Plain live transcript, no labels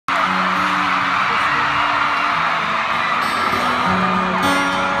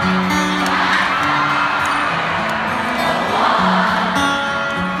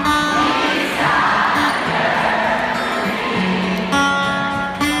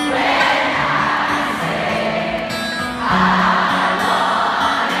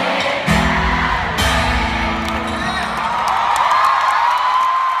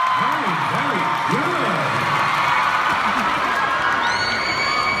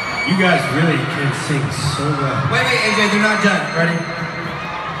You guys really can sing so well. Wait, AJ, they're not done. Ready?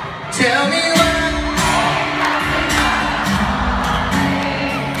 Tell me what.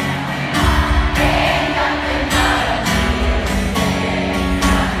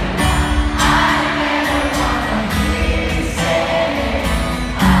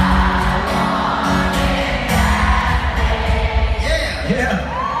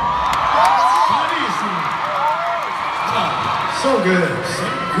 So good, so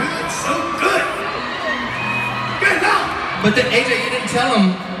good, so good. Good now. But then, AJ, you didn't tell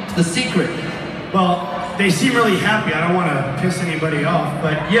them the secret. Well, they seem really happy. I don't want to piss anybody off,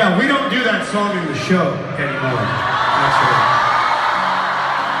 but yeah, we don't do that song in the show anymore. That's right.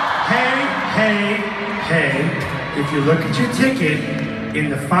 Hey, if you look at your ticket, in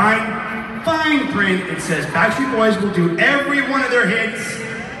the fine print, it says Backstreet Boys will do every one of their hits,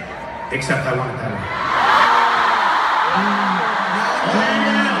 except I Want It That Way.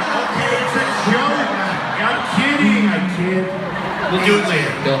 Okay, it's a joke. I'm kidding, I kid. We'll do it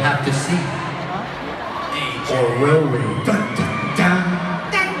later. They'll have to see. Or will we? Dun, dun, dun.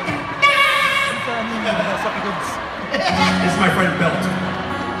 This is my friend Belt.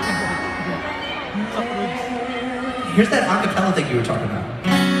 Here's that acapella thing you were talking about.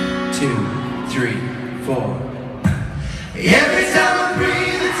 2, 3, 4. Every time I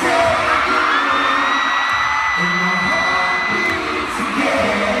breathe, it's and my heart beats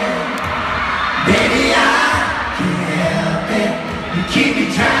again. Baby, I can't help it. You keep me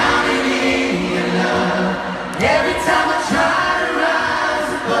drowning in your love. Every time I try to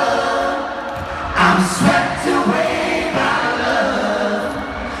rise above, I'm swept away by love.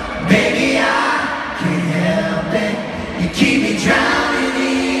 Baby, I can't help it. You keep me drowning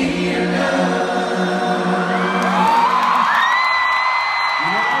in your love.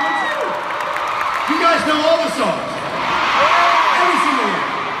 You guys know all the songs. Every single one.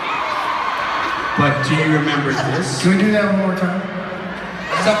 But do you remember this? Can we do that one more time?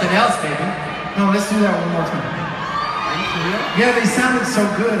 Something else, baby. No, let's do that one more time. Yeah, they sounded so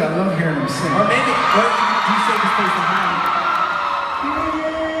good. I love hearing them sing. Or maybe, or you say this place behind.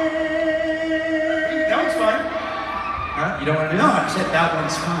 That one's fine. Huh? You don't want to do No, that? I said that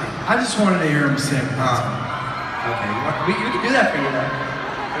one's fine. I just wanted to hear them sing. Okay, we can do that for you then.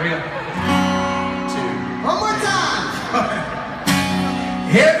 Here we go. 2. One more time!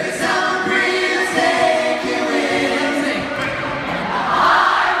 Every